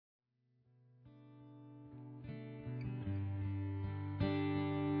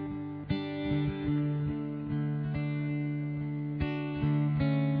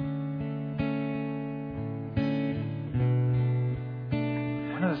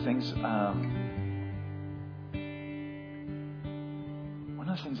the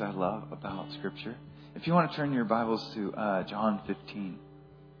things I love about Scripture, if you want to turn your Bibles to John 15.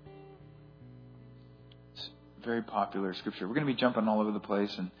 It's very popular Scripture. We're going to be jumping all over the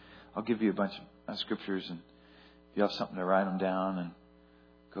place, and I'll give you a bunch of Scriptures, and if you have something to write them down and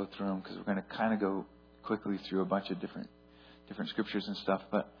go through them, because we're going to kind of go quickly through a bunch of different Scriptures and stuff.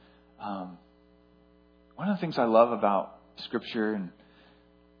 But one of the things I love about Scripture and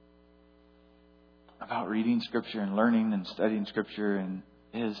about reading Scripture and learning and studying Scripture and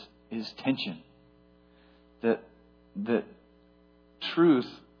is tension. That truth.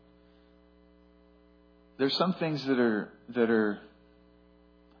 There's some things that are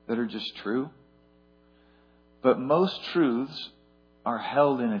just true, but most truths are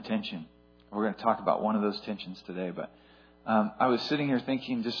held in a tension. We're going to talk about one of those tensions today. But I was sitting here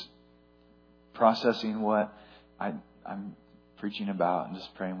thinking, just processing what I'm preaching about and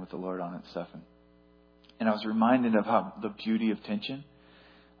just praying with the Lord on it and stuff. And I was reminded of how the beauty of tension.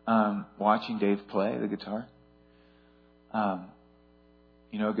 Watching Dave play the guitar.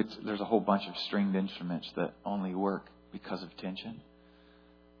 There's a whole bunch of stringed instruments that only work because of tension.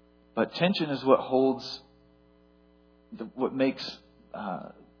 But tension is what holds, what makes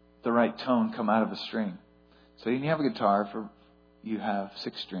the right tone come out of a string. So when you have a guitar, you have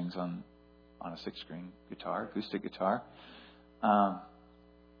 6 strings on a 6-string guitar, acoustic guitar.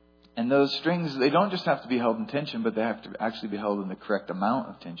 And those strings, they don't just have to be held in tension, but they have to actually be held in the correct amount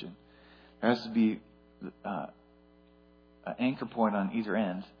of tension. There has to be an anchor point on either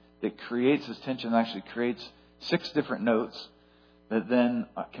end that creates this tension, actually creates 6 different notes that then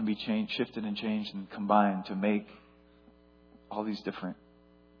can be shifted and changed and combined to make all these different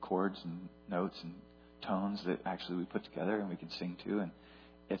chords and notes and tones that actually we put together and we can sing to. And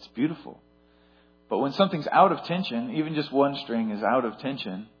it's beautiful. But when something's out of tension, even just one string is out of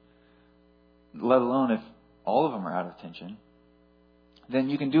tension, let alone if all of them are out of tension, then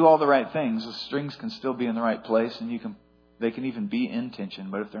you can do all the right things. The strings can still be in the right place, and they can even be in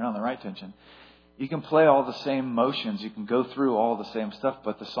tension. But if they're not in the right tension, you can play all the same motions. You can go through all the same stuff,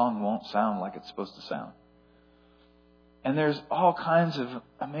 but the song won't sound like it's supposed to sound. And there's all kinds of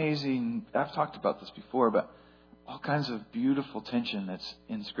amazing, I've talked about this before, but all kinds of beautiful tension that's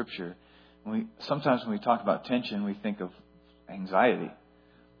in Scripture. Sometimes when we talk about tension, we think of anxiety.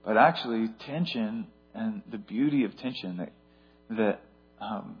 But actually, tension and the beauty of tension that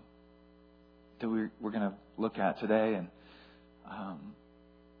we're going to look at today, and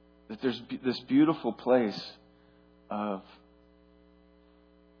that there's this beautiful place of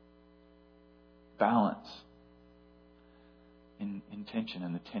balance in tension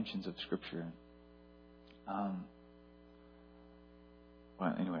and the tensions of Scripture. Well,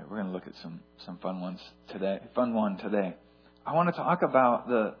 anyway, we're going to look at some fun ones today. Fun one today. I want to talk about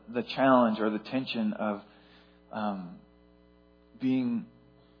the challenge or the tension of being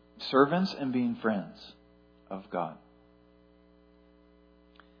servants and being friends of God.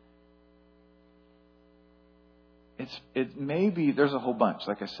 It may be, there's a whole bunch,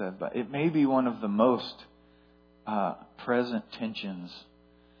 like I said, but it may be one of the most present tensions.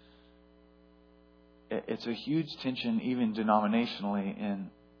 It's a huge tension even denominationally in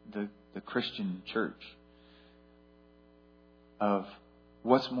the Christian church. Of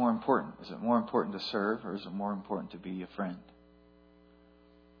what's more important? Is it more important to serve, or is it more important to be a friend?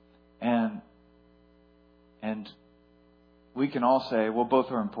 And we can all say, well, both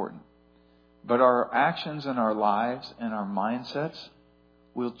are important. But our actions and our lives and our mindsets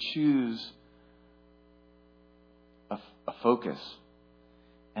will choose a focus.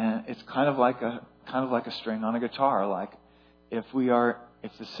 And it's kind of like a string on a guitar. Like if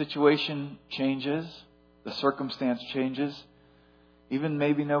the situation changes, the circumstance changes. Even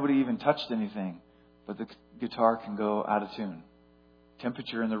maybe nobody even touched anything, but the guitar can go out of tune.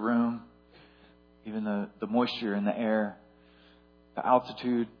 Temperature in the room, even the moisture in the air, the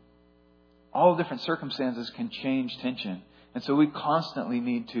altitude, all different circumstances can change tension. And so we constantly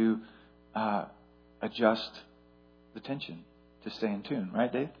need to adjust the tension to stay in tune.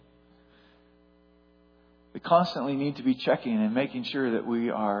 Right, Dave? We constantly need to be checking and making sure that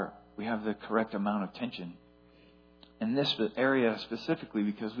we have the correct amount of tension. In this area specifically,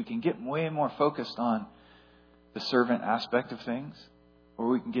 because we can get way more focused on the servant aspect of things, or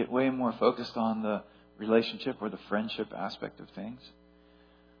we can get way more focused on the relationship or the friendship aspect of things,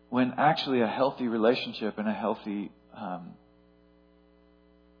 when actually a healthy relationship and a healthy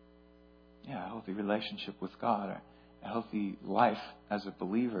relationship with God, a healthy life as a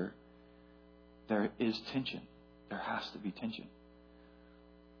believer, there is tension. There has to be tension.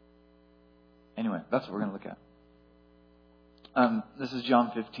 Anyway, that's what we're going to look at. This is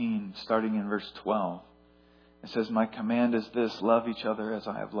John 15, starting in verse 12. It says, "My command is this, love each other as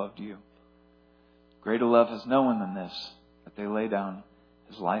I have loved you. Greater love has no one than this, that they lay down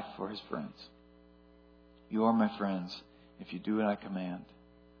his life for his friends. You are my friends if you do what I command.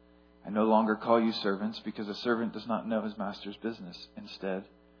 I no longer call you servants, because a servant does not know his master's business. Instead,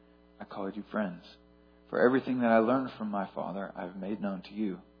 I call you friends. For everything that I learned from my Father, I have made known to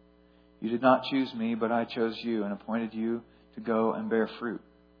you. You did not choose me, but I chose you and appointed you to go and bear fruit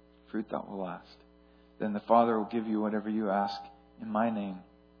that will last. Then the Father will give you whatever you ask in my name.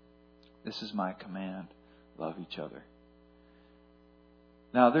 This is my command. Love each other."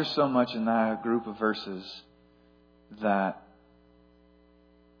 Now, there's so much in that group of verses that,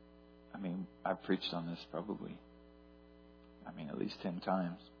 I've preached on this probably, at least 10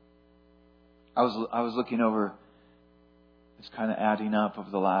 times. I was looking over, it's kind of adding up over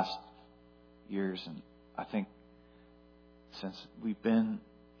the last years, and I think since we've been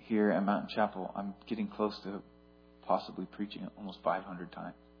here at Mountain Chapel, I'm getting close to possibly preaching it almost 500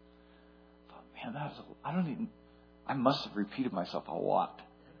 times. I thought, man, I must have repeated myself a lot.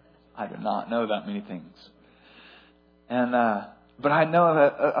 I did not know that many things. And, but I know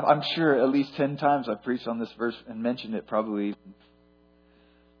that I'm sure at least 10 times I've preached on this verse and mentioned it, probably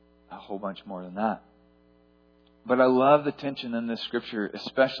a whole bunch more than that. But I love the tension in this scripture,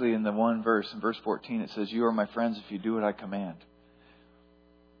 especially in the one verse. In verse 14, it says, "You are my friends if you do what I command."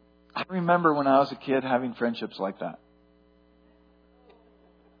 I remember when I was a kid having friendships like that.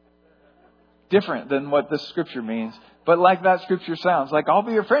 Different than what this scripture means, but like that scripture sounds. Like, I'll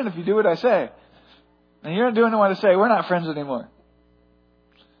be your friend if you do what I say. And you're not doing what I say. We're not friends anymore.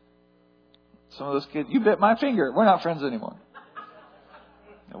 Some of those kids, you bit my finger. We're not friends anymore.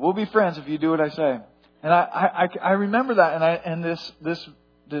 We'll be friends if you do what I say. And I remember that, and this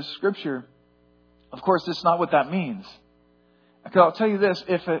scripture, of course, this is not what that means. I'll tell you this: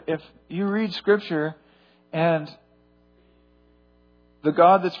 if you read scripture and the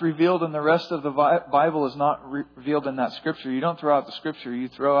God that's revealed in the rest of the Bible is not revealed in that scripture, you don't throw out the scripture. You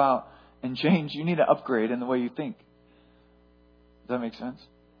throw out and change. You need to upgrade in the way you think. Does that make sense?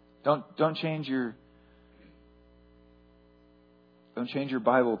 Don't change your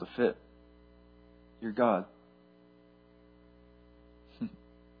Bible to fit your God.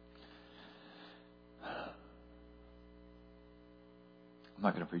 I'm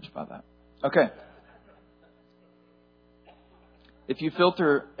not going to preach about that. Okay. If you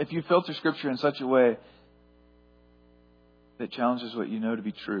filter scripture in such a way that challenges what you know to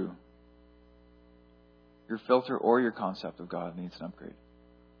be true, your filter or your concept of God needs an upgrade.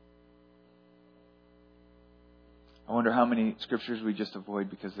 I wonder how many scriptures we just avoid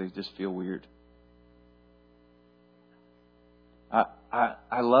because they just feel weird.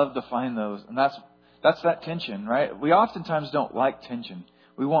 I love to find those, and that's that tension, right? We oftentimes don't like tension.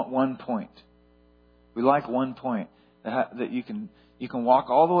 We want one point. We like one point that you can walk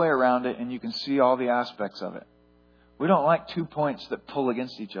all the way around it and you can see all the aspects of it. We don't like 2 points that pull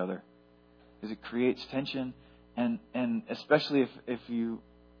against each other, because it creates tension, and especially if you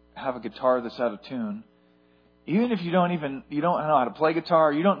have a guitar that's out of tune. Even if you don't know how to play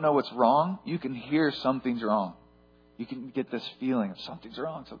guitar, you don't know what's wrong, you can hear something's wrong. You can get this feeling of something's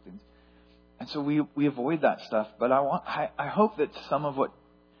wrong, and so we avoid that stuff. But I hope that some of what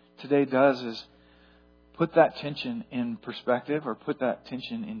today does is put that tension in perspective, or put that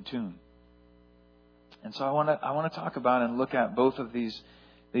tension in tune. And so I want to talk about and look at both of these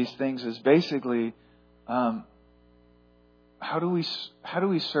things as basically how do we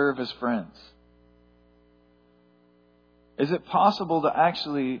serve as friends? Is it possible to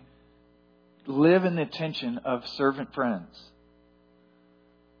actually live in the tension of servant friends?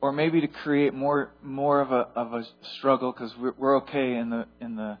 Or maybe to create more of a struggle, because we're okay in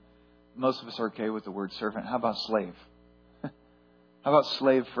the most of us are okay with the word servant. How about slave? How about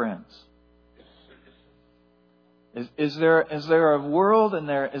slave friends? Is there a world, and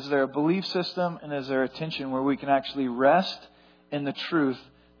is there a belief system, and is there a tension where we can actually rest in the truth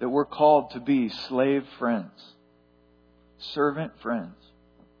that we're called to be slave friends? Servant friends.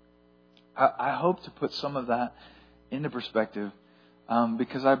 I hope to put some of that into perspective,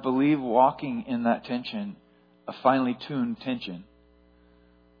 because I believe walking in that tension, a finely tuned tension,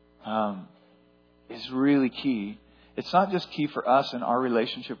 is really key. It's not just key for us in our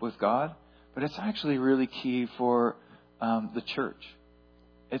relationship with God, but it's actually really key for the church.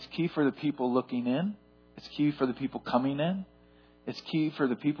 It's key for the people looking in. It's key for the people coming in. It's key for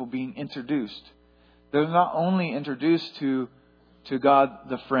the people being introduced. They're not only introduced to God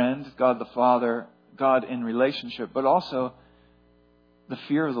the friend, God the Father, God in relationship, but also the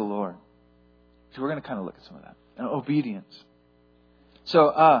fear of the Lord. So we're going to kind of look at some of that. And obedience.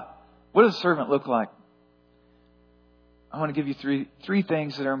 So, what does a servant look like? I want to give you three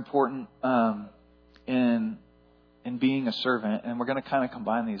things that are important in being a servant, and we're going to kind of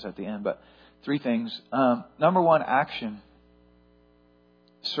combine these at the end. But 3 things. Number 1, action.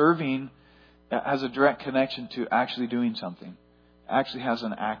 Serving has a direct connection to actually doing something. It actually has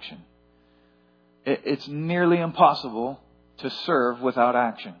an action. It's nearly impossible to serve without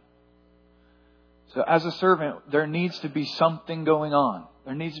action. So as a servant, there needs to be something going on.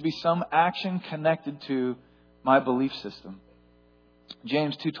 There needs to be some action connected to my belief system.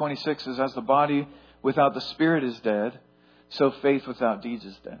 James 2:26 says, as the body without the spirit is dead, so faith without deeds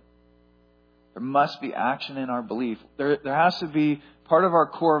is dead. There must be action in our belief. There has to be part of our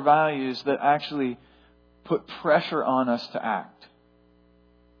core values that actually put pressure on us to act.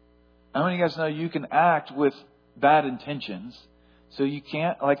 How many of you guys know you can act with bad intentions? So you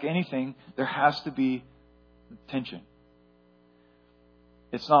can't, like anything, there has to be tension.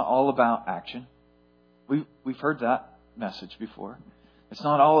 It's not all about action. We've heard that message before. It's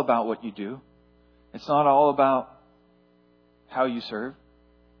not all about what you do. It's not all about how you serve.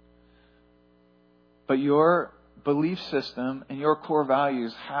 But your belief system and your core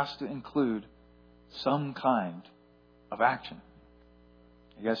values has to include some kind of action.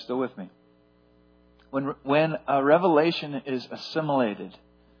 You guys still with me? When a revelation is assimilated,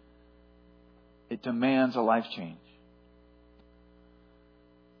 it demands a life change.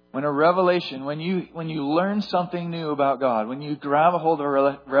 When a revelation, when you learn something new about God, when you grab a hold of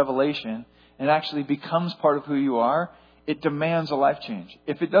a revelation and it actually becomes part of who you are, it demands a life change.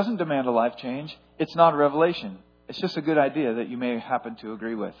 If it doesn't demand a life change, it's not a revelation. It's just a good idea that you may happen to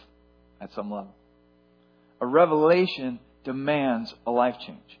agree with at some level. A revelation demands a life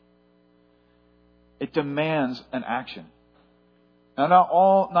change. It demands an action. Now, not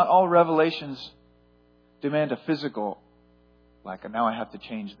all revelations demand a physical, like now I have to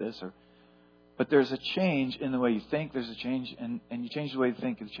change this, but there's a change in the way you think. There's a change, and you change the way you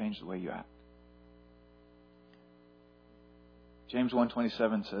think, you change the way you act. James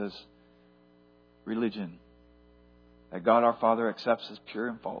 1:27 says, religion that God our Father accepts as pure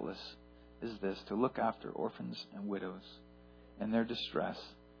and faultless is this, to look after orphans and widows in their distress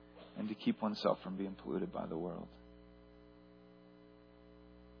and to keep oneself from being polluted by the world.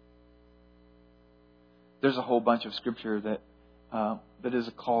 There's a whole bunch of scripture that is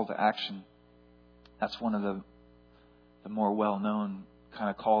a call to action. That's one of the more well-known kind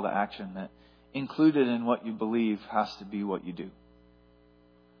of call to action, that included in what you believe has to be what you do.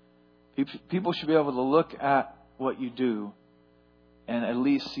 People should be able to look at what you do and at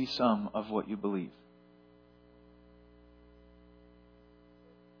least see some of what you believe.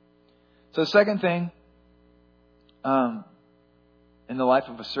 So the second thing in the life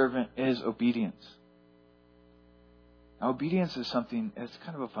of a servant is obedience. Now, obedience is something, it's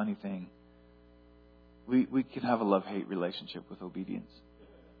kind of a funny thing. We can have a love-hate relationship with obedience.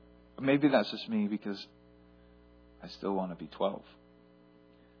 Maybe that's just me because I still want to be 12.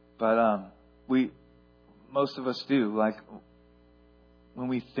 But most of us do. Like, when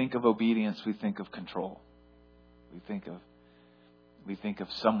we think of obedience, we think of control. We think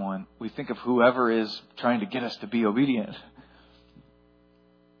of someone. We think of whoever is trying to get us to be obedient.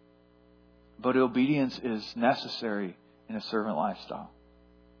 But obedience is necessary in a servant lifestyle.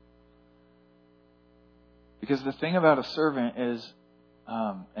 Because the thing about a servant is,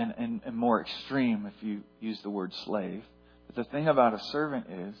 and more extreme if you use the word slave, but the thing about a servant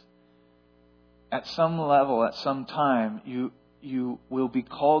is, at some level, at some time, you will be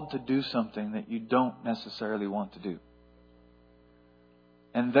called to do something that you don't necessarily want to do.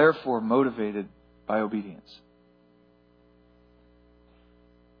 And therefore motivated by obedience.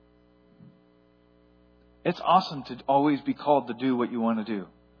 It's awesome to always be called to do what you want to do.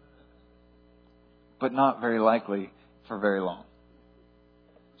 But not very likely for very long.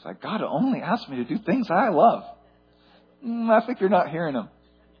 It's like, God only asked me to do things I love. I think you're not hearing Him.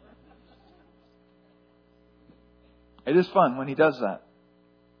 It is fun when He does that.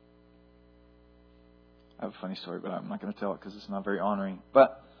 I have a funny story, but I'm not going to tell it because it's not very honoring.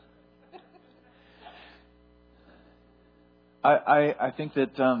 But I think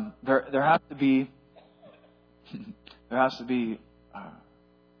that there has to be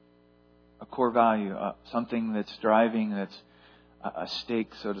a core value, something that's driving, that's a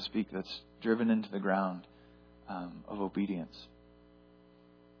stake, so to speak, that's driven into the ground of obedience.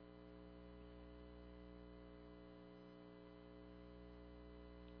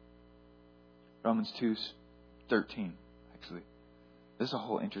 Romans 2:13, actually. This is a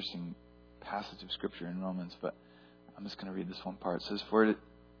whole interesting passage of Scripture in Romans, but I'm just going to read this one part. It says, for it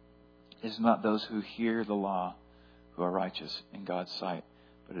is not those who hear the law who who are righteous in God's sight,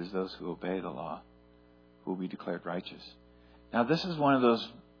 but it is those who obey the law who will be declared righteous. Now, this is one of those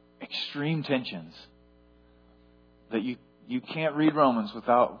extreme tensions that you can't read Romans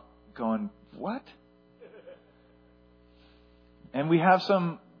without going, what? And we have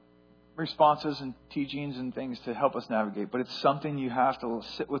some responses and teachings and things to help us navigate, but it's something you have to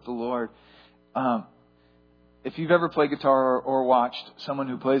sit with the Lord. If you've ever played guitar or watched someone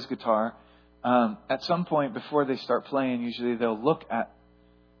who plays guitar, at some point before they start playing, usually they'll look at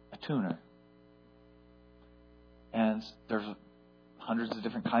a tuner. And there's hundreds of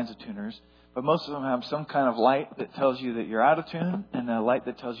different kinds of tuners, but most of them have some kind of light that tells you that you're out of tune and a light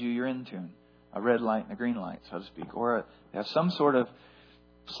that tells you you're in tune. A red light and a green light, so to speak. Or they have some sort of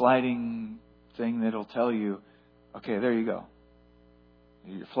sliding thing that'll tell you, okay, there you go.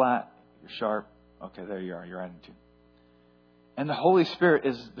 You're flat, you're sharp. Okay, there you are. You're in tune. And the Holy Spirit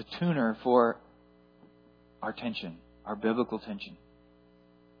is the tuner for our tension, our biblical tension.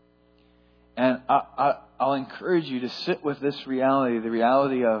 And I'll encourage you to sit with this reality, the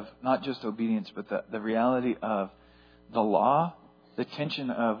reality of not just obedience, but the reality of the law, the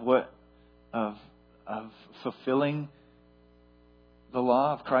tension of fulfilling the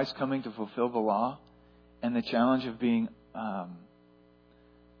law, of Christ coming to fulfill the law, and the challenge of being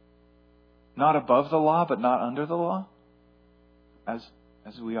not above the law, but not under the law, as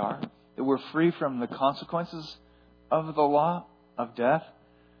we are. That we're free from the consequences of the law, of death,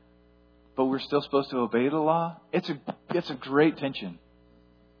 but we're still supposed to obey the law. It's a great tension.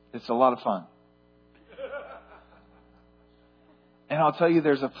 It's a lot of fun. And I'll tell you,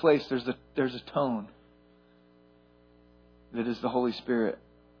 there's a place, there's a tone that is the Holy Spirit.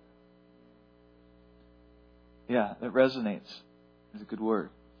 Yeah, that resonates is a good word.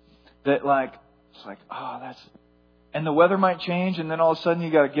 That it's like, that's... And the weather might change, and then all of a sudden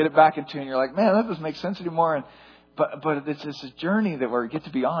you got to get it back in tune. You're like, man, that doesn't make sense anymore. But it's a journey that we get to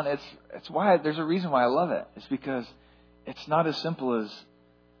be on. It's why there's a reason why I love it. It's because it's not as simple as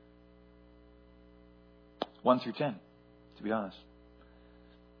 1 through 10, to be honest.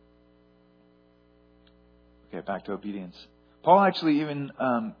 Okay, back to obedience. Paul actually even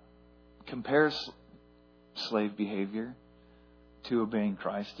compares slave behavior to obeying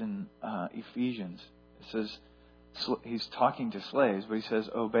Christ in Ephesians. It says, he's talking to slaves, but he says,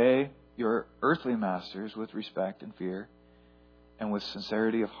 obey your earthly masters with respect and fear and with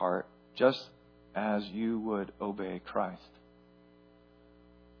sincerity of heart, just as you would obey Christ.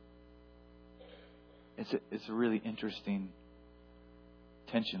 It's a really interesting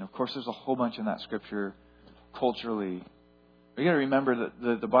tension. Of course, there's a whole bunch in that scripture culturally. You got to remember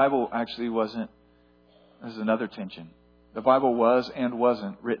that the Bible actually wasn't. There's another tension. The Bible was and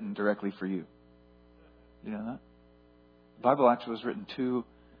wasn't written directly for you. You know that? The Bible actually was written to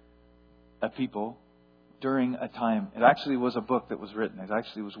a people during a time. It actually was a book that was written. It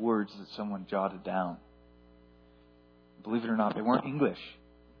actually was words that someone jotted down. Believe it or not, they weren't English.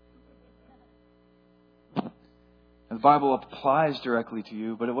 And the Bible applies directly to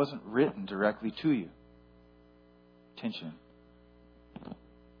you, but it wasn't written directly to you. Tension.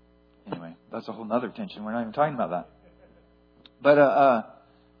 Anyway, that's a whole other tension. We're not even talking about that.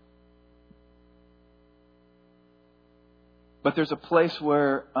 But there's a place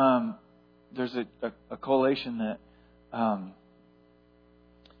where there's a collation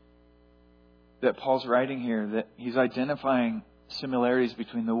that Paul's writing here, that he's identifying similarities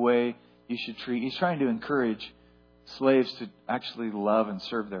between the way you should treat. He's trying to encourage slaves to actually love and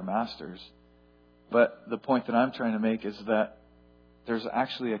serve their masters. But the point that I'm trying to make is that there's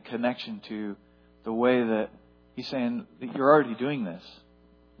actually a connection to the way that he's saying that you're already doing this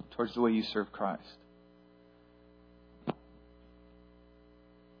towards the way you serve Christ.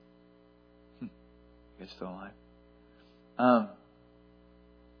 It's still alive.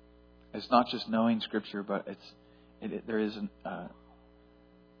 It's not just knowing Scripture, but there is an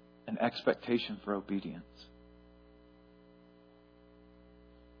expectation for obedience.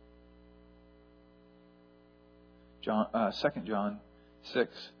 John, 2 John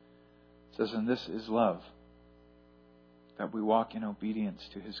 6 says, "And this is love, that we walk in obedience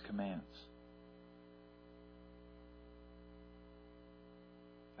to His commands.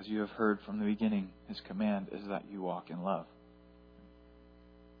 As you have heard from the beginning, His command is that you walk in love."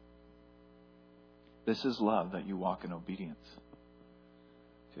 This is love, that you walk in obedience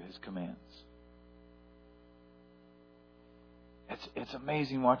to His commands. It's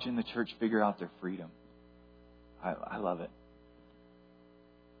amazing watching the church figure out their freedom. I love it.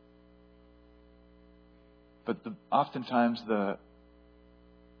 But oftentimes in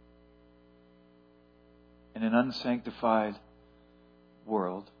an unsanctified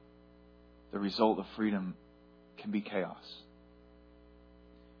world, the result of freedom can be chaos.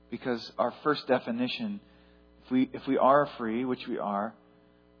 Because our first definition, if we are free, which we are,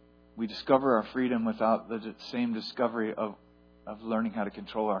 we discover our freedom without the same discovery of learning how to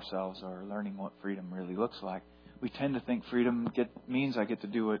control ourselves or learning what freedom really looks like. We tend to think freedom means I get to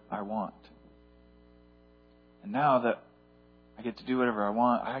do what I want. And now that I get to do whatever I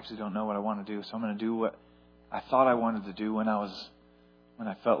want, I actually don't know what I want to do. So I'm going to do what I thought I wanted to do when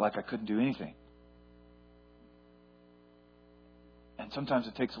I felt like I couldn't do anything. And sometimes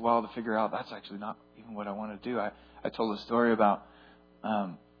it takes a while to figure out that's actually not even what I want to do. I told a story about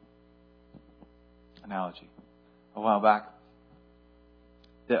analogy a while back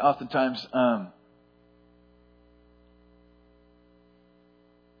that oftentimes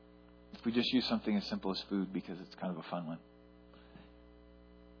if we just use something as simple as food because it's kind of a fun one.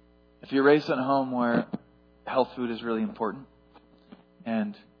 If you're raised in a home where health food is really important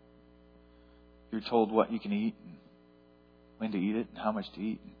and you're told what you can eat and when to eat it and how much to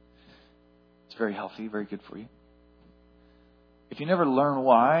eat, and it's very healthy, very good for you. If you never learn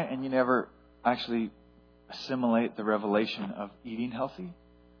why and you never actually assimilate the revelation of eating healthy,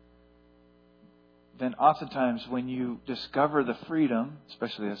 then oftentimes when you discover the freedom,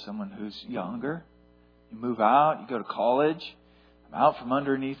 especially as someone who's younger, you move out, you go to college, I'm out from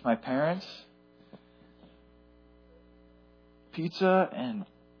underneath my parents, pizza and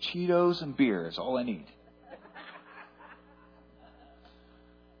Cheetos and beer is all I need.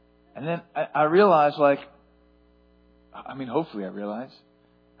 And then I realize, hopefully I realize,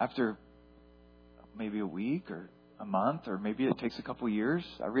 after maybe a week or a month, or maybe it takes a couple of years,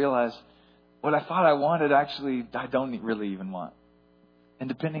 I realize what I thought I wanted, actually, I don't really even want. And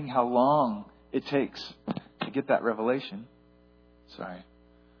depending how long it takes to get that revelation,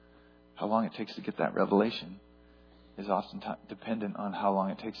 how long it takes to get that revelation is often dependent on how long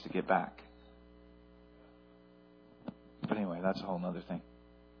it takes to get back. But anyway, that's a whole other thing.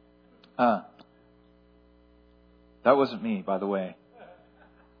 That wasn't me, by the way.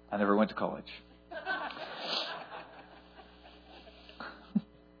 I never went to college.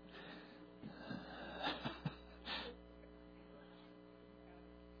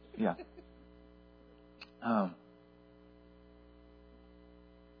 Yeah.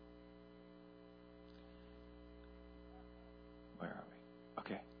 Where are we?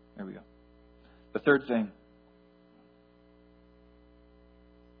 Okay, there we go. The third thing.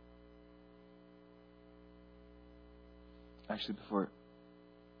 Actually, before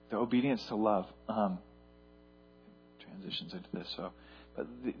the obedience to love transitions into this. But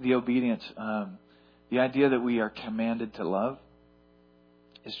the obedience, the idea that we are commanded to love,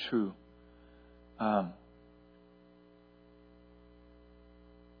 is true. And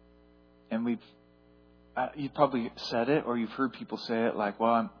you've probably said it, or you've heard people say it, like,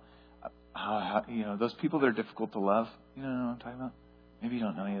 "Well, those people that are difficult to love." You know what I'm talking about? Maybe you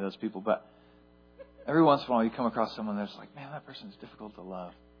don't know any of those people, but every once in a while you come across someone that's like, "Man, that person is difficult to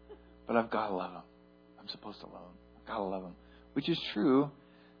love, but I've got to love them. I'm supposed to love them. I've got to love them," which is true.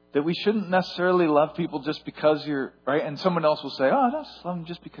 That we shouldn't necessarily love people just because you're right, and someone else will say, "Oh, don't love them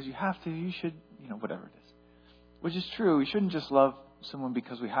just because you have to. You should, whatever it is," which is true. We shouldn't just love someone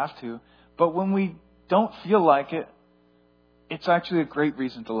because we have to. But when we don't feel like it, it's actually a great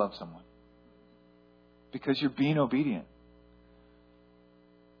reason to love someone because you're being obedient.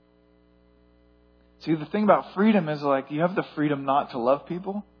 See, the thing about freedom is you have the freedom not to love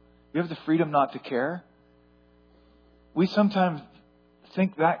people. You have the freedom not to care. We sometimes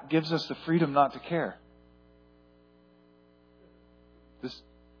think that gives us the freedom not to care.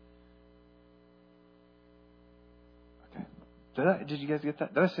 Okay. Did you guys get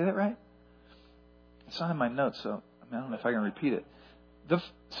that? Did I say that right? It's not in my notes, so I don't know if I can repeat it.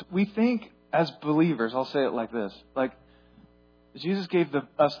 We think as believers, I'll say it like this, Jesus gave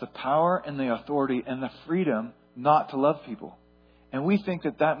us the power and the authority and the freedom not to love people. And we think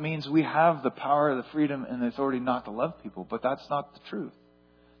that means we have the power, the freedom, and the authority not to love people. But that's not the truth.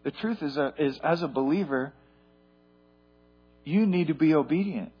 The truth is as a believer, you need to be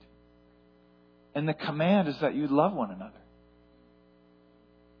obedient. And the command is that you love one another.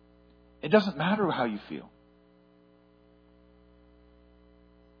 It doesn't matter how you feel.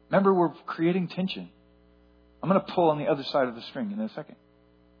 Remember, we're creating tension. I'm going to pull on the other side of the string in a second.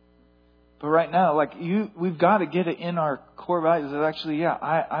 But right now, we've got to get it in our core values that actually,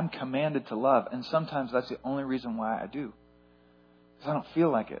 I'm commanded to love. And sometimes that's the only reason why I do. Because I don't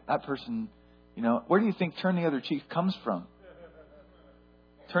feel like it. That person, where do you think turn the other cheek comes from?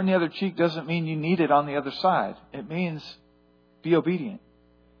 Turn the other cheek doesn't mean you need it on the other side. It means be obedient.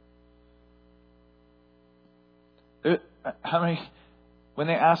 When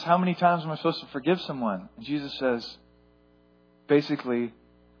they ask, how many times am I supposed to forgive someone? And Jesus says, basically,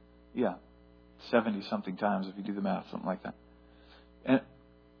 70-something times if you do the math, something like that. And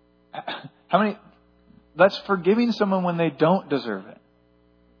that's forgiving someone when they don't deserve it.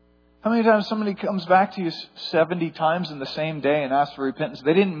 How many times somebody comes back to you 70 times in the same day and asks for repentance?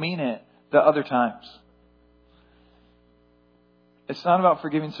 They didn't mean it the other times. It's not about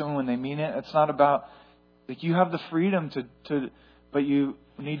forgiving someone when they mean it. It's not about, like, you have the freedom but you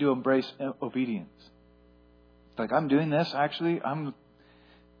need to embrace obedience. It's like, I'm doing this, actually. I'm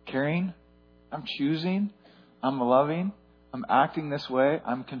caring. I'm choosing. I'm loving. I'm acting this way.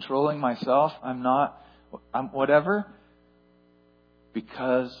 I'm controlling myself. I'm whatever.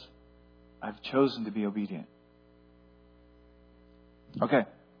 Because I've chosen to be obedient. Okay.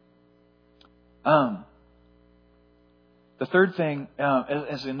 The third thing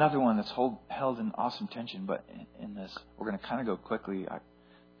is another one that's held in awesome tension, but in this, we're going to kind of go quickly. I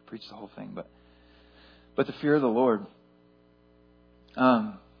preached the whole thing, but the fear of the Lord.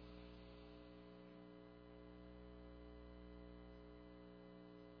 I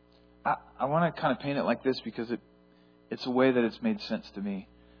want to kind of paint it like this because it's a way that it's made sense to me.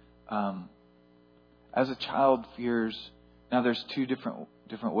 As a child fears, now there's two different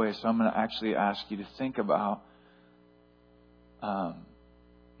ways, so I'm going to actually ask you to think about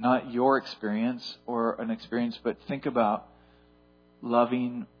not your experience or an experience, but think about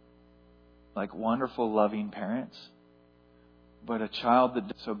loving, like wonderful, loving parents. But a child that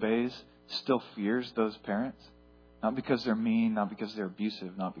disobeys still fears those parents. Not because they're mean, not because they're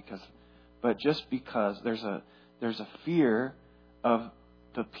abusive, but just because there's a fear of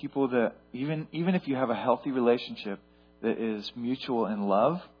the people that, even if you have a healthy relationship that is mutual in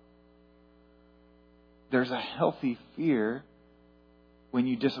love, there's a healthy fear when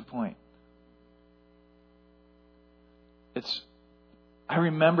you disappoint. I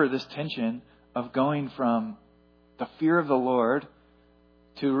remember this tension of going from the fear of the Lord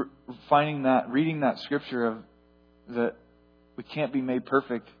to reading that scripture of that we can't be made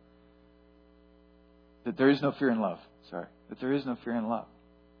perfect, that there is no fear in love. That there is no fear in love.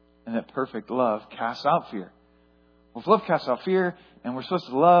 And that perfect love casts out fear. Well, if love casts out fear, and we're supposed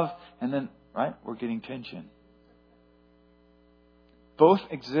to love, and then, right, we're getting tension. Both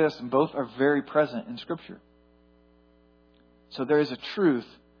exist and both are very present in Scripture. So there is a truth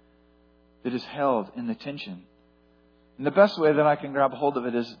that is held in the tension. And the best way that I can grab hold of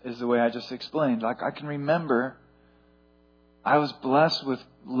it is the way I just explained. Like, I can remember I was blessed with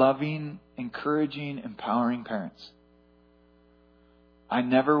loving, encouraging, empowering parents. I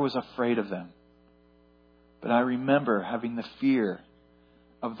never was afraid of them. But I remember having the fear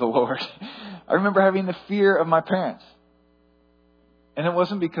of the Lord. I remember having the fear of my parents. And it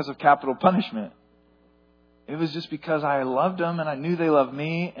wasn't because of capital punishment. It was just because I loved them and I knew they loved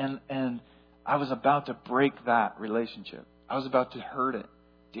me, and I was about to break that relationship. I was about to hurt it,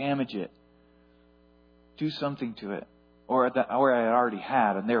 damage it, do something to it. Or I had already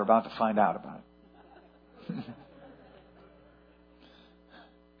had, and they were about to find out about it.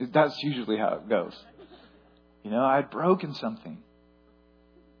 That's usually how it goes. I'd broken something.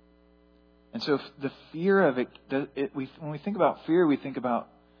 And so the fear of it, when we think about fear, we think about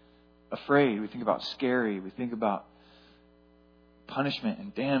afraid, we think about scary, we think about punishment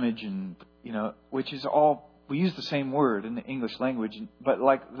and damage, and which is all, we use the same word in the English language, but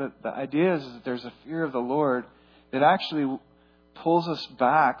like the idea is that there's a fear of the Lord that actually pulls us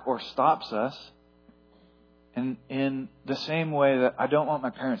back or stops us, and in the same way that I don't want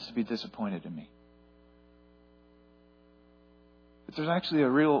my parents to be disappointed in me. But there's actually a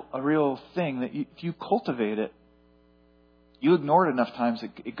real thing that if you cultivate it, you ignore it enough times,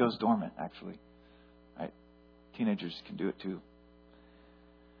 it goes dormant, actually. Right? Teenagers can do it too.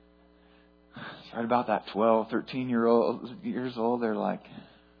 It's right about that 12, 13 years old, they're like...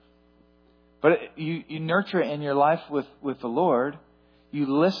 But you nurture it in your life with the Lord. You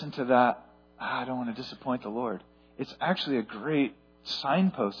listen to that, I don't want to disappoint the Lord. It's actually a great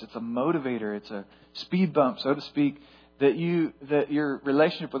signpost. It's a motivator. It's a speed bump, so to speak, that your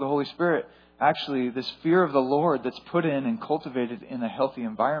relationship with the Holy Spirit, actually this fear of the Lord that's put in and cultivated in a healthy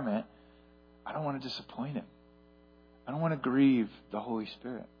environment, I don't want to disappoint Him. I don't want to grieve the Holy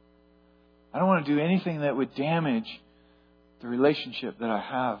Spirit. I don't want to do anything that would damage the relationship that I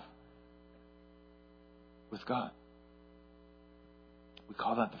have with God. We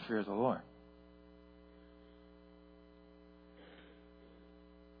call that the fear of the Lord.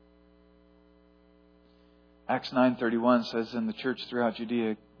 Acts 9:31 says, "Then the church throughout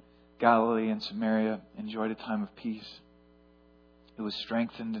Judea, Galilee, and Samaria enjoyed a time of peace. It was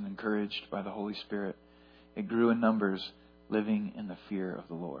strengthened and encouraged by the Holy Spirit. It grew in numbers living in the fear of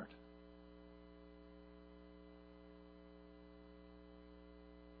the Lord.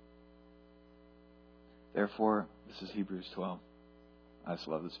 Therefore, this is Hebrews 12. I just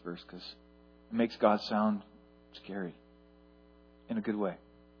love this verse because it makes God sound scary in a good way.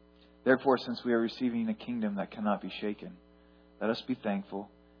 Therefore, since we are receiving a kingdom that cannot be shaken, let us be thankful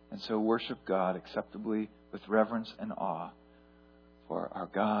and so worship God acceptably with reverence and awe, for our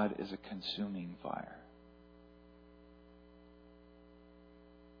God is a consuming fire.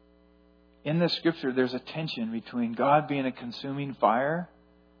 In this scripture, there's a tension between God being a consuming fire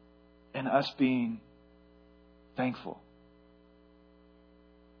and us being thankful.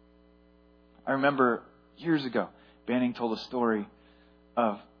 I remember years ago, Banning told a story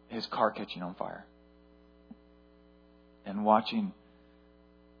of his car catching on fire and watching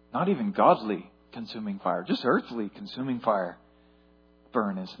not even godly consuming fire, just earthly consuming fire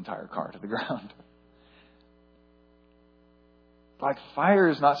burn his entire car to the ground. Like, fire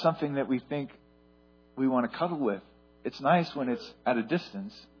is not something that we think we want to cuddle with. It's nice when it's at a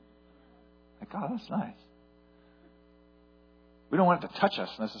distance. Like, oh, that's nice. We don't want it to touch us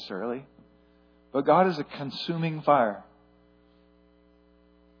necessarily. But God is a consuming fire.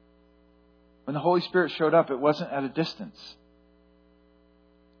 When the Holy Spirit showed up, it wasn't at a distance.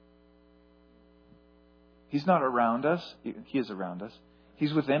 He's not around us. He is around us.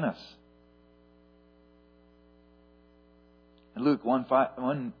 He's within us. And Luke 1,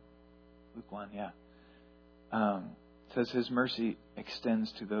 says His mercy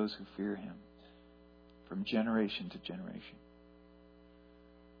extends to those who fear Him from generation to generation.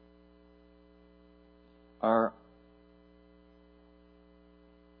 Our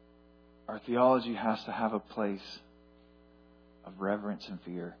theology has to have a place of reverence and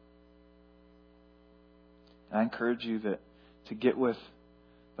fear. And I encourage you to get with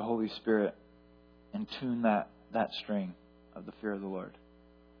the Holy Spirit and tune that string of the fear of the Lord.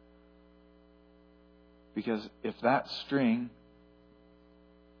 Because if that string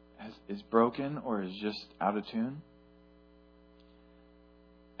is broken or is just out of tune,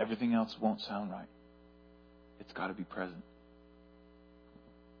 everything else won't sound right. It's got to be present.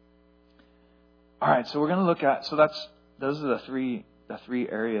 All right, so we're going to look at, those are the three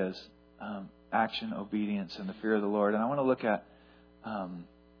areas, action, obedience, and the fear of the Lord. And I want to look at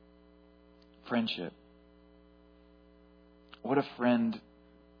friendship. What a friend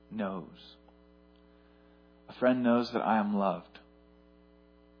knows. A friend knows that I am loved.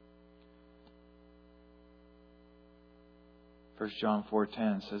 1 John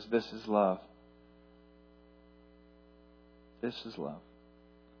 4:10 says, "This is love. This is love.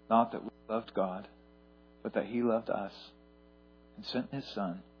 Not that we loved God, but that He loved us and sent His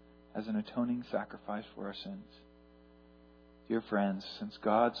Son as an atoning sacrifice for our sins." Dear friends, since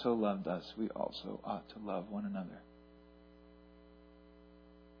God so loved us, we also ought to love one another.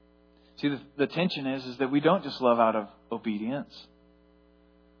 See, the tension is that we don't just love out of obedience.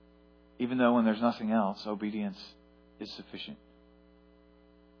 Even though when there's nothing else, obedience is sufficient.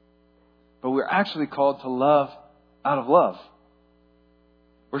 But we're actually called to love out of love.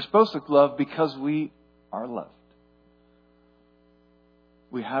 We're supposed to love because we are loved.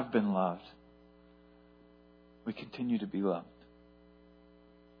 We have been loved. We continue to be loved.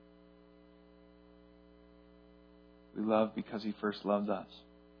 We love because He first loved us.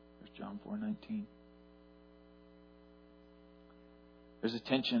 1 John 4:19. There's a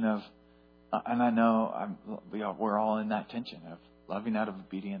tension of, and I know we're all in that tension of loving out of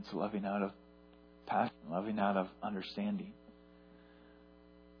obedience, loving out of passion, loving out of understanding.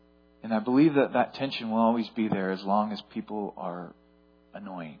 And I believe that tension will always be there as long as people are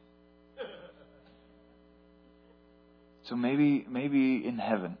annoying. So maybe in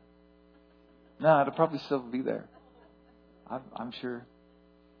heaven. No, it'll probably still be there. I'm sure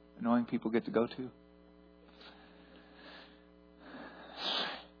annoying people get to go too.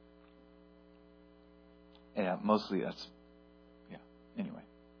 Yeah, mostly that's, anyway,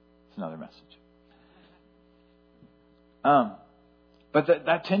 it's another message. But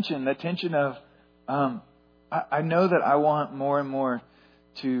that tension of, I know that I want more and more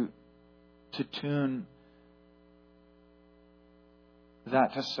to tune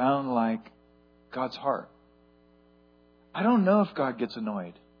that to sound like God's heart. I don't know if God gets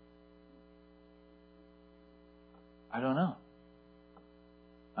annoyed. I don't know.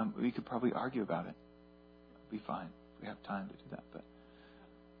 We could probably argue about it. It'll be fine. We have time to do that. But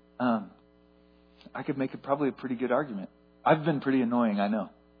I could make probably a pretty good argument. I've been pretty annoying, I know,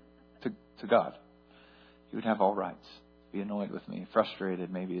 to God. He would have all rights. Be annoyed with me.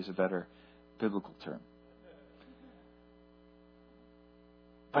 Frustrated maybe is a better biblical term.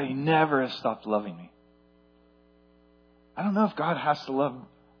 But He never has stopped loving me. I don't know if God has to love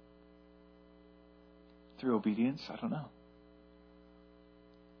through obedience. I don't know.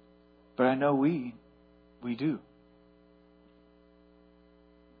 But I know we do.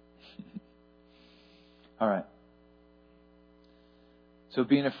 All right. So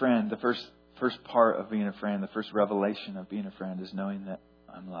being a friend, the first part of being a friend, the first revelation of being a friend is knowing that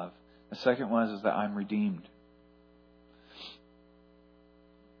I'm loved. The second one is that I'm redeemed.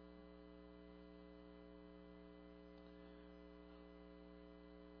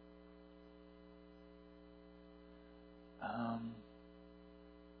 I'm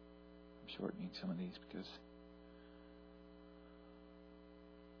shortening some of these because...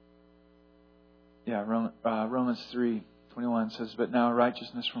 Yeah, Romans 3:21 says, "But now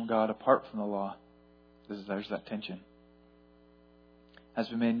righteousness from God apart from the law," there's that tension, "has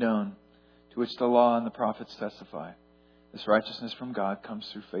been made known, to which the law and the prophets testify. This righteousness from God comes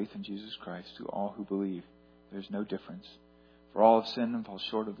through faith in Jesus Christ to all who believe. There is no difference. For all have sinned and fall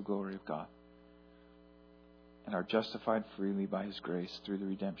short of the glory of God, and are justified freely by His grace through the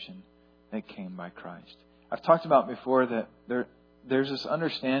redemption that came by Christ." I've talked about before that there's this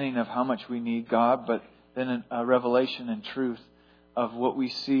understanding of how much we need God, but then a revelation and truth of what we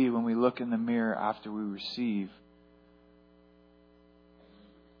see when we look in the mirror after we receive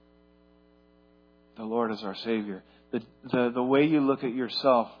the Lord as our Savior. The way you look at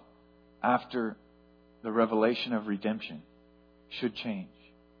yourself after the revelation of redemption should change.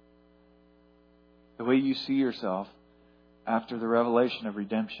 The way you see yourself after the revelation of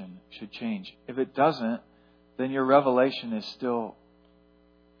redemption should change. If it doesn't, then your revelation is still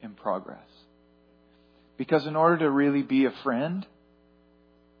in progress. Because in order to really be a friend,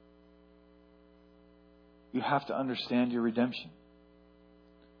 you have to understand your redemption.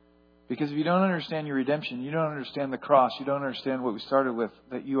 Because if you don't understand your redemption, you don't understand the cross, you don't understand what we started with,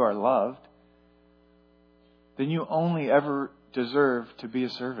 that you are loved, then you only ever deserve to be a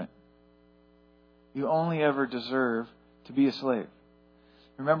servant. You only ever deserve to be a slave.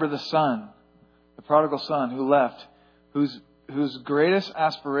 Remember the son, the prodigal son who left, whose greatest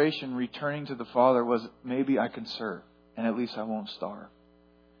aspiration returning to the Father was, maybe I can serve, and at least I won't starve.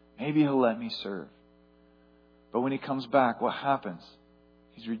 Maybe He'll let me serve. But when he comes back, what happens?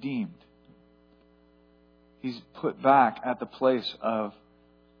 He's redeemed. He's put back at the place of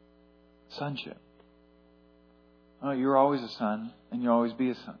sonship. Oh, you're always a son, and you'll always be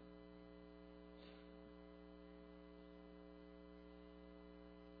a son.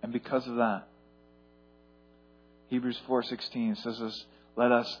 And because of that, Hebrews 4:16 says,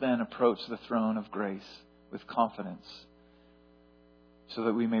 "Let us then approach the throne of grace with confidence, so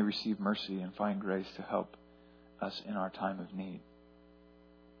that we may receive mercy and find grace to help us in our time of need."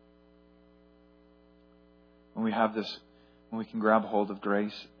 When we have this, when we can grab hold of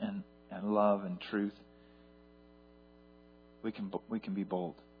grace and love and truth, we can be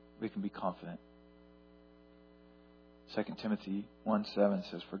bold. We can be confident. 2 Timothy 1:7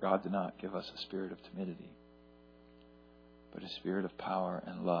 says, "For God did not give us a spirit of timidity, but a spirit of power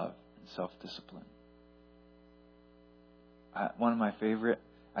and love and self-discipline." One of my favorite,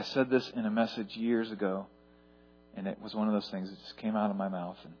 I said this in a message years ago, and it was one of those things that just came out of my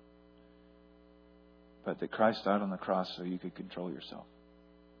mouth. But that Christ died on the cross so you could control yourself.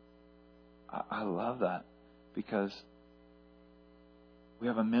 I love that, because we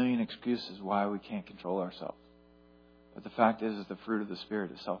have a million excuses why we can't control ourselves. But the fact is the fruit of the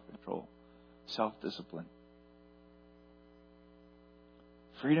Spirit is self-control, self-discipline.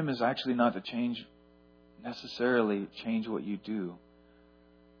 Freedom is actually not to necessarily change what you do,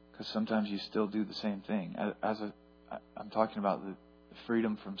 because sometimes you still do the same thing. I'm talking about the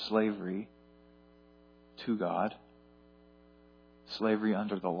freedom from slavery to God, slavery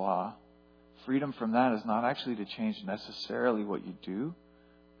under the law. Freedom from that is not actually to change necessarily what you do,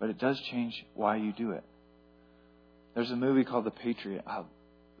 but it does change why you do it. There's a movie called The Patriot.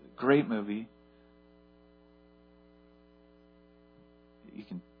 Great movie.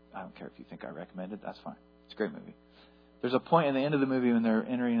 I don't care if you think I recommend it, that's fine. It's a great movie. There's a point in the end of the movie when they're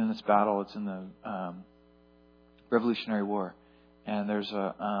entering in this battle. It's in the Revolutionary War. And there's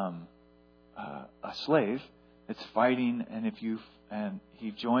a slave that's fighting, and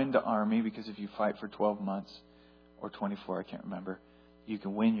he joined the army because if you fight for 12 months or 24, I can't remember, you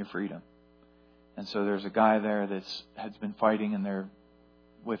can win your freedom. And so there's a guy there has been fighting, and they're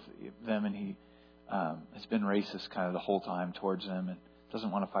with them, and he has been racist kind of the whole time towards them and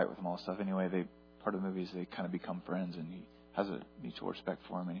doesn't want to fight with them all stuff. Anyway, part of the movie is they kind of become friends, and he has a mutual respect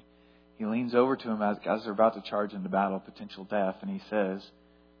for him. And he leans over to him as they're about to charge into battle, potential death, and he says,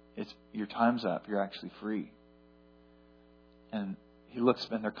 "Your time's up. You're actually free." And he looks,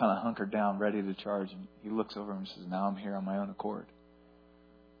 and they're kind of hunkered down, ready to charge. And he looks over and says, now I'm here on my own accord.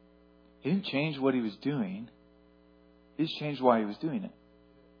 He didn't change what he was doing. He just changed why he was doing it.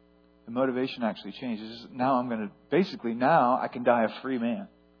 The motivation actually changes. Now now I can die a free man.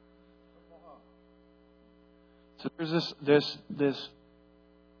 So there's this,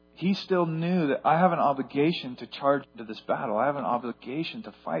 he still knew that I have an obligation to charge into this battle. I have an obligation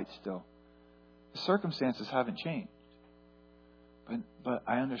to fight still. The circumstances haven't changed. But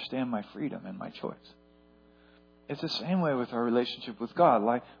I understand my freedom and my choice. It's the same way with our relationship with God.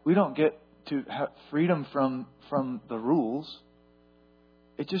 Like, we don't get to have freedom from the rules.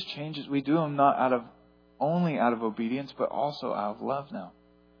 It just changes. We do them not only out of obedience, but also out of love now.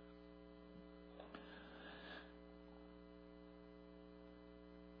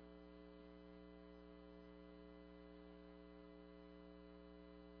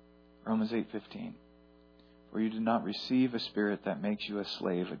 Romans 8:15. For you did not receive a spirit that makes you a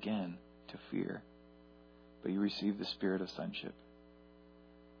slave again to fear, but you received the spirit of sonship.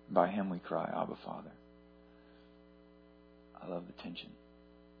 By him we cry, Abba, Father. I love the tension.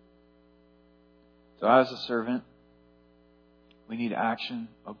 So as a servant, we need action,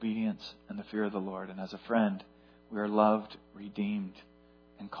 obedience, and the fear of the Lord. And as a friend, we are loved, redeemed,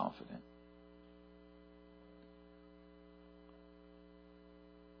 and confident.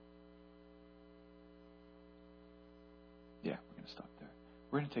 Yeah, we're going to stop there.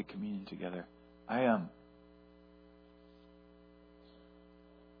 We're going to take communion together. I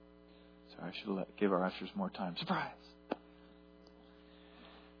should give our ushers more time. Surprise!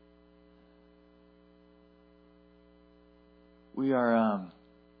 We are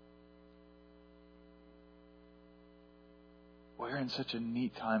we're in such a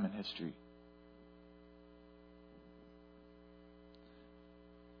neat time in history.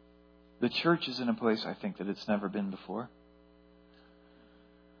 The church is in a place, I think, that it's never been before.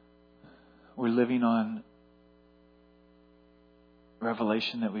 We're living on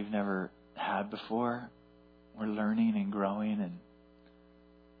revelation that we've never had before. We're learning and growing and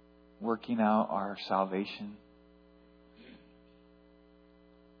working out our salvation.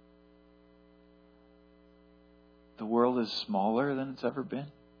 The world is smaller than it's ever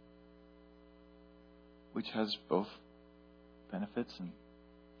been, which has both benefits and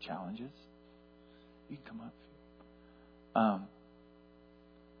challenges. You can come up.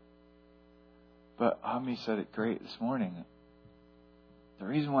 But Ami said it great this morning. The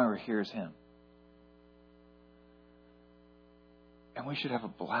reason why we're here is Him. And we should have a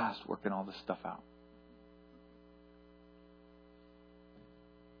blast working all this stuff out.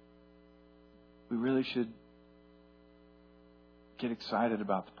 We really should get excited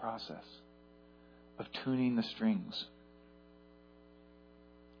about the process of tuning the strings.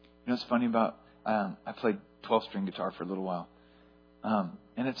 You know what's funny about, I played 12-string guitar for a little while.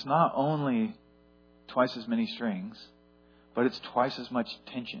 And it's not only twice as many strings, but it's twice as much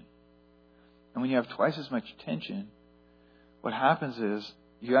tension. And when you have twice as much tension, what happens is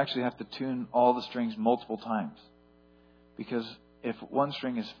you actually have to tune all the strings multiple times. Because if one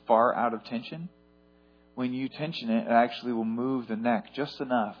string is far out of tension, when you tension it, it actually will move the neck just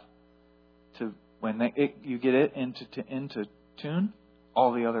enough to when you get it into tune,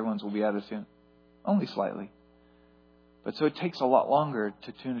 all the other ones will be out of tune. Only slightly. But so it takes a lot longer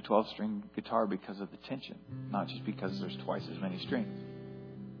to tune a 12-string guitar because of the tension, not just because there's twice as many strings.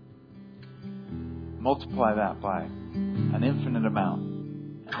 Multiply that by an infinite amount.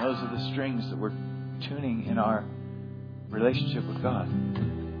 And those are the strings that we're tuning in our relationship with God.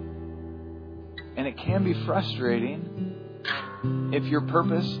 And it can be frustrating if your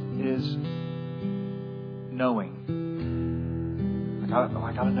purpose is knowing. I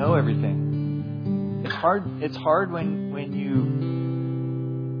gotta know everything. It's hard when you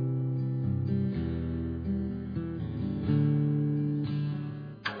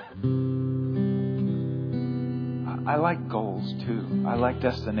I like goals too. I like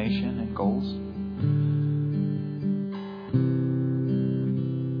destination and goals.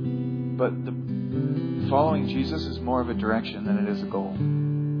 But following Jesus is more of a direction than it is a goal.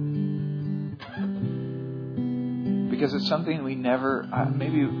 Because it's something we never,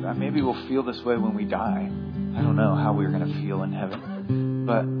 maybe we'll feel this way when we die. I don't know how we're going to feel in heaven.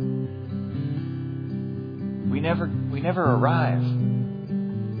 But we never arrive.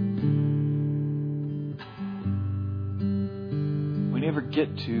 We never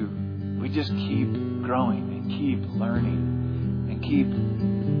get to, we just keep growing and keep learning and keep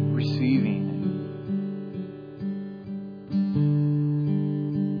receiving.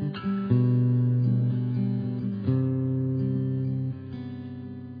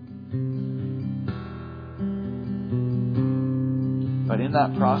 But in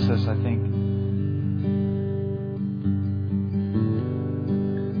that process, I think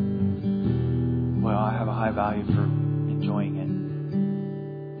I have a high value for enjoying it.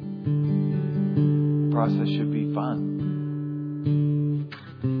 The process should be fun.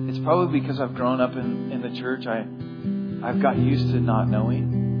 It's probably because I've grown up in the church. I've got used to not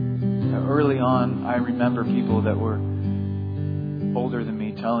knowing. Early on, I remember people that were older than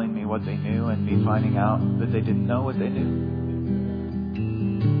me telling me what they knew and me finding out that they didn't know what they knew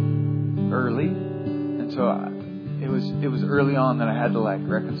early. And so it was early on that I had to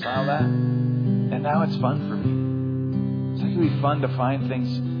reconcile that. And now it's fun for me. It's actually fun to find things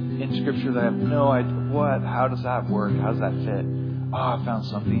in Scripture that I have no idea how does that work? How does that fit? I found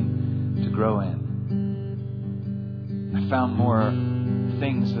something to grow in. I found more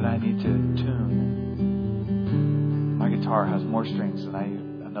things that I need to tune. My guitar has more strings than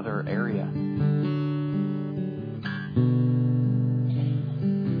another area.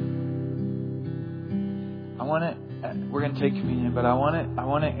 We're going to take communion, but I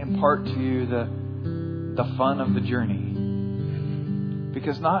want to impart to you the fun of the journey.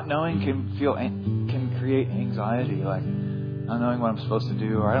 Because not knowing can create anxiety, like not knowing what I'm supposed to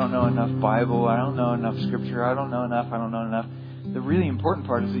do, or I don't know enough Bible, I don't know enough Scripture, I don't know enough. The really important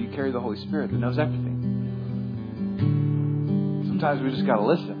part is that you carry the Holy Spirit that knows everything. Sometimes we just got to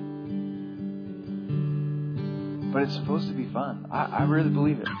listen. But it's supposed to be fun. I really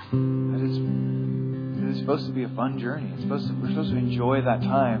believe it. That it's supposed to be a fun journey. We're supposed to enjoy that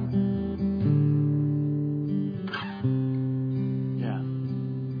time. Yeah.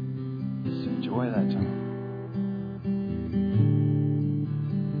 Just enjoy that time.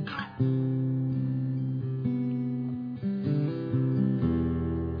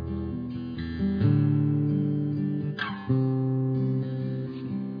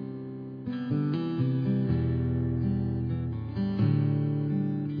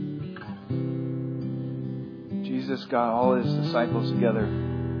 Jesus got all his disciples together.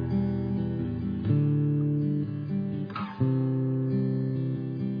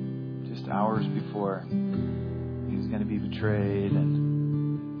 Just hours before he was going to be betrayed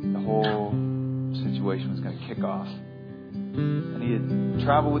and the whole situation was going to kick off. And he had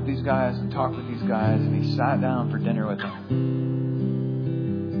traveled with these guys and talked with these guys, and he sat down for dinner with them.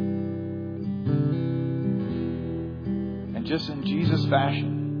 And just in Jesus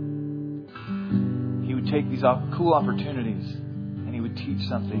fashion, take these cool opportunities and he would teach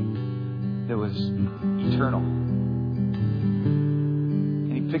something that was eternal.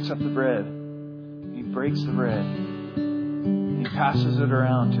 And he picks up the bread, and he breaks the bread, and he passes it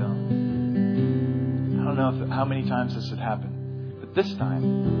around to them. I don't know how many times this had happened, but this time,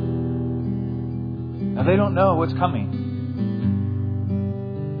 now they don't know what's coming.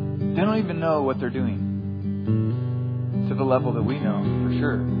 They don't even know what they're doing to the level that we know for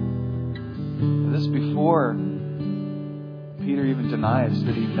sure. This is before Peter even denies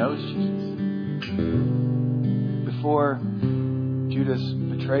that he knows Jesus. Before Judas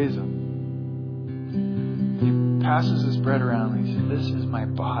betrays him. He passes his bread around and he says, "This is my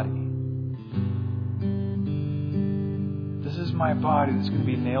body. This is my body that's going to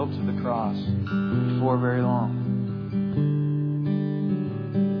be nailed to the cross before very long.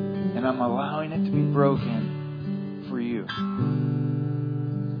 And I'm allowing it to be broken for you."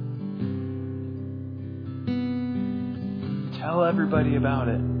 Tell everybody about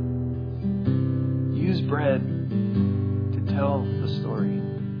it. Use bread to tell the story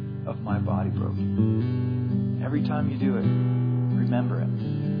of my body broken. Every time you do it, remember it.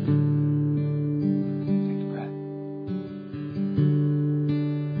 Take the bread.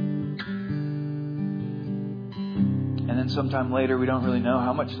 And then sometime later, we don't really know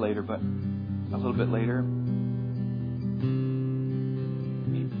how much later, but a little bit later,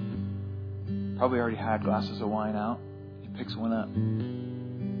 he probably already had glasses of wine out. Picks one up.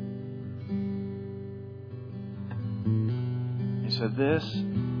 He said, "This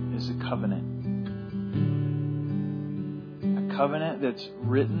is a covenant. A covenant that's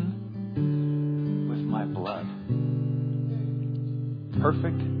written with my blood.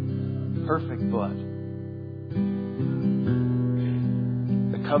 Perfect blood.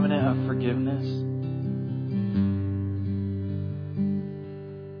 The covenant of forgiveness.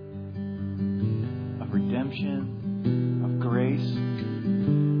 Of redemption. Grace,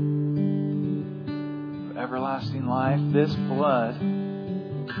 for everlasting life, this blood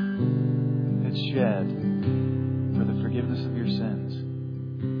that's shed for the forgiveness of your sins.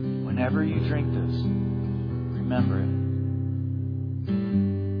 Whenever you drink this, remember it."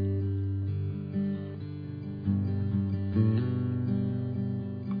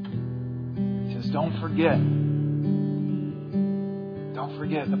 He says, "Don't forget don't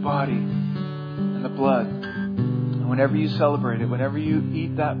forget the body and the blood. And whenever you celebrate it, whenever you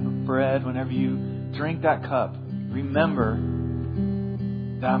eat that bread, whenever you drink that cup, remember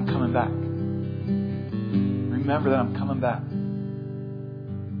that I'm coming back. Remember that I'm coming back.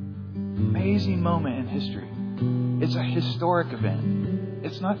 Amazing moment in history. It's a historic event.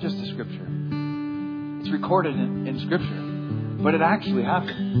 It's not just a scripture. It's recorded in scripture. But it actually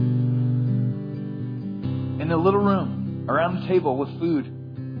happened. In a little room, around the table with food.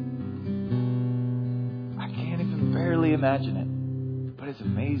 I can't even barely imagine it. But it's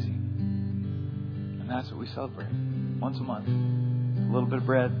amazing. And that's what we celebrate. Once a month. A little bit of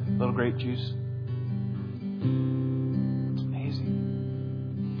bread, a little grape juice. It's amazing.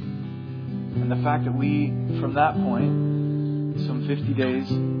 And the fact that we, from that point, some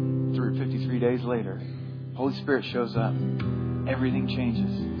 53 days later, Holy Spirit shows up. Everything changes.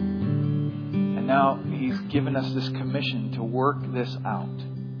 And now He's given us this commission to work this out.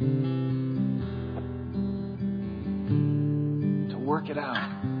 To work it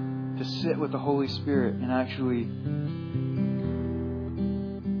out. To sit with the Holy Spirit and actually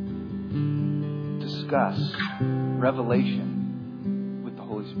discuss revelation with the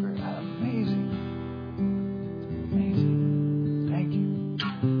Holy Spirit. Amazing. Amazing. Thank you.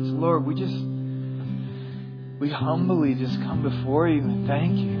 So Lord, we humbly just come before you and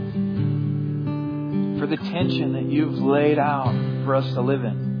thank you for the tension that you've laid out for us to live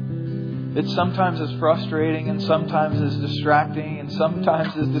in. It sometimes is frustrating and sometimes is distracting and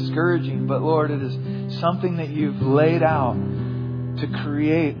sometimes is discouraging. But Lord, it is something that you've laid out to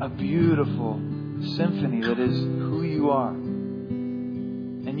create a beautiful symphony that is who you are.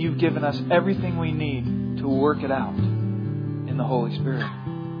 And you've given us everything we need to work it out in the Holy Spirit.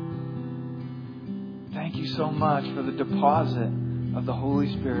 Thank you so much for the deposit of the Holy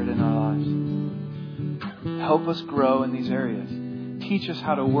Spirit in our lives. Help us grow in these areas. Teach us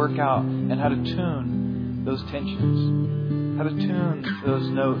how to work out and how to tune those tensions. How to tune those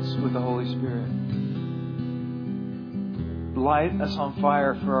notes with the Holy Spirit. Light us on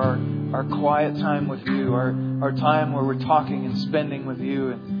fire for our quiet time with you. Our time where we're talking and spending with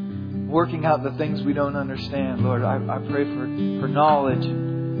you and working out the things we don't understand. Lord, I pray for knowledge,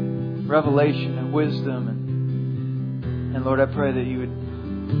 revelation and wisdom. And Lord, I pray that you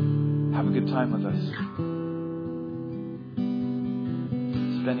would have a good time with us.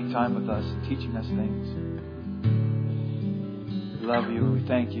 Spending time with us and teaching us things. We love you and we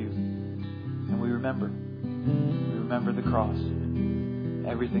thank you. And we remember. We remember the cross.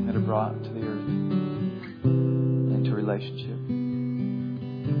 Everything that it brought to the earth. Into relationship.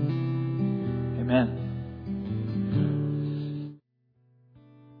 Amen.